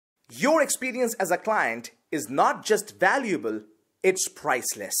Your experience as a client is not just valuable, it's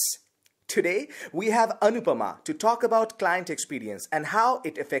priceless. Today, we have Anupama to talk about client experience and how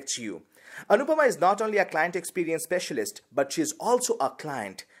it affects you. Anupama is not only a client experience specialist, but she is also a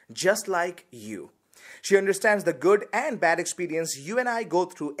client, just like you. She understands the good and bad experience you and I go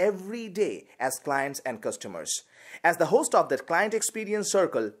through every day as clients and customers. As the host of the Client Experience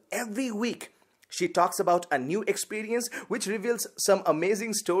Circle, every week, she talks about a new experience which reveals some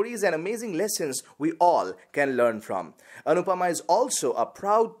amazing stories and amazing lessons we all can learn from. Anupama is also a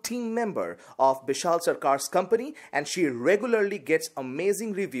proud team member of Bishal Sarkar's company, and she regularly gets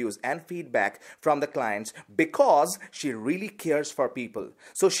amazing reviews and feedback from the clients because she really cares for people.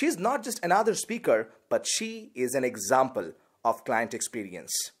 So she's not just another speaker, but she is an example of client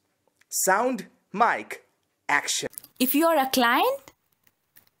experience. Sound, mic, action. If you are a client,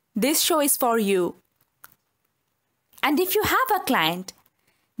 this show is for you. And if you have a client,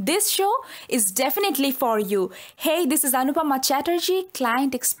 this show is definitely for you. Hey, this is Anupama Chatterjee,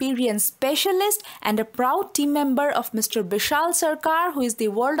 Client Experience Specialist and a proud team member of Mr. Bishal Sarkar, who is the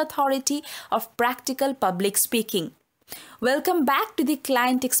World Authority of Practical Public Speaking. Welcome back to the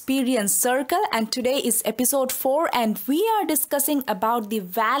Client Experience Circle, and today is episode 4 and we are discussing about the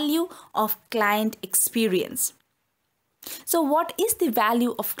value of client experience. So what is the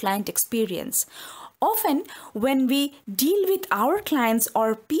value of client experience? Often when we deal with our clients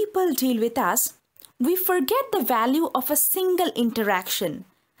or people deal with us, we forget the value of a single interaction.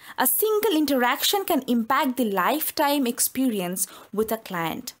 A single interaction can impact the lifetime experience with a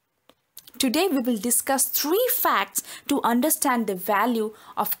client. Today we will discuss 3 facts to understand the value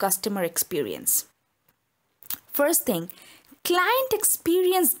of customer experience. First thing, client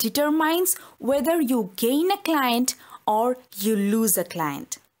experience determines whether you gain a client or you lose a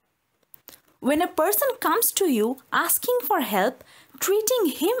client. When a person comes to you asking for help,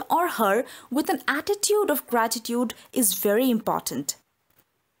 treating him or her with an attitude of gratitude is very important.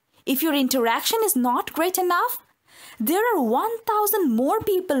 If your interaction is not great enough, there are 1,000 more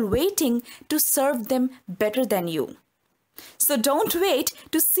people waiting to serve them better than you. So don't wait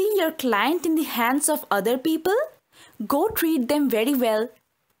to see your client in the hands of other people. Go treat them very well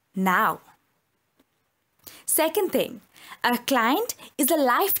now. Second thing, a client is a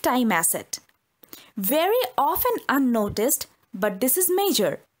lifetime asset. Very often unnoticed, but this is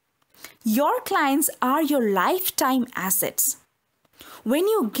major. Your clients are your lifetime assets. When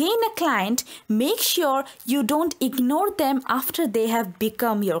you gain a client, make sure you don't ignore them after they have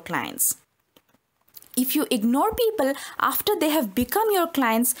become your clients. If you ignore people after they have become your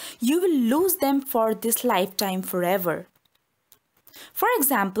clients, you will lose them for this lifetime forever. For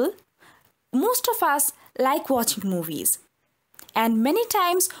example, most of us like watching movies, and many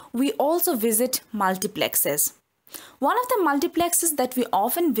times we also visit multiplexes. One of the multiplexes that we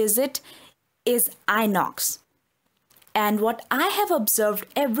often visit is INOX. And what I have observed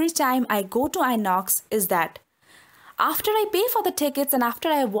every time I go to INOX is that after I pay for the tickets and after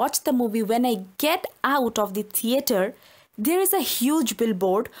I watch the movie, when I get out of the theater, there is a huge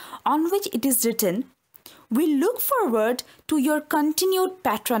billboard on which it is written, "We look forward to your continued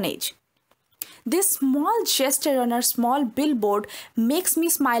patronage." This small gesture on a small billboard makes me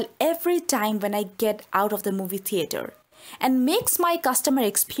smile every time when I get out of the movie theater and makes my customer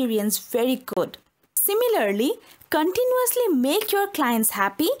experience very good. Similarly, continuously make your clients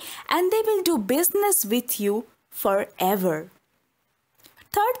happy and they will do business with you forever.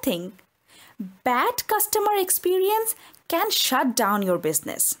 Third thing, bad customer experience can shut down your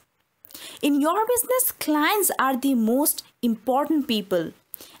business. In your business, clients are the most important people.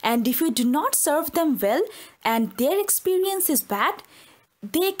 And if you do not serve them well and their experience is bad,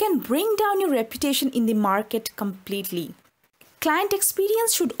 they can bring down your reputation in the market completely. Client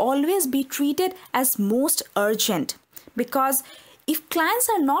experience should always be treated as most urgent, because if clients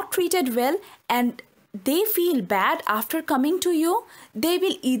are not treated well and they feel bad after coming to you, they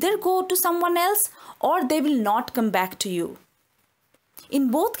will either go to someone else or they will not come back to you. In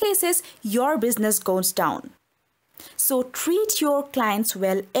both cases, your business goes down. So treat your clients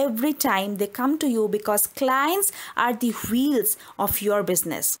well every time they come to you, because clients are the wheels of your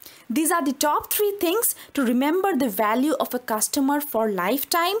business. These are the top 3 things to remember the value of a customer for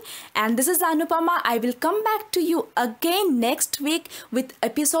lifetime. And this is Anupama. I will come back to you again next week with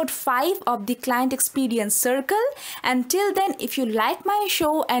episode 5 of the Client Experience Circle. Until then, if you like my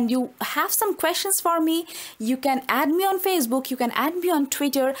show and you have some questions for me, you can add me on Facebook, you can add me on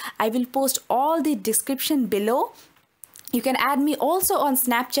Twitter. I will post all the description below. You can add me also on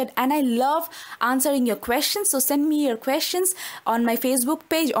Snapchat, and I love answering your questions. So send me your questions on my Facebook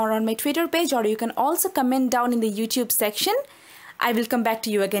page or on my Twitter page, or you can also comment down in the YouTube section. I will come back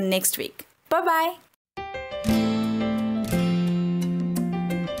to you again next week. Bye-bye.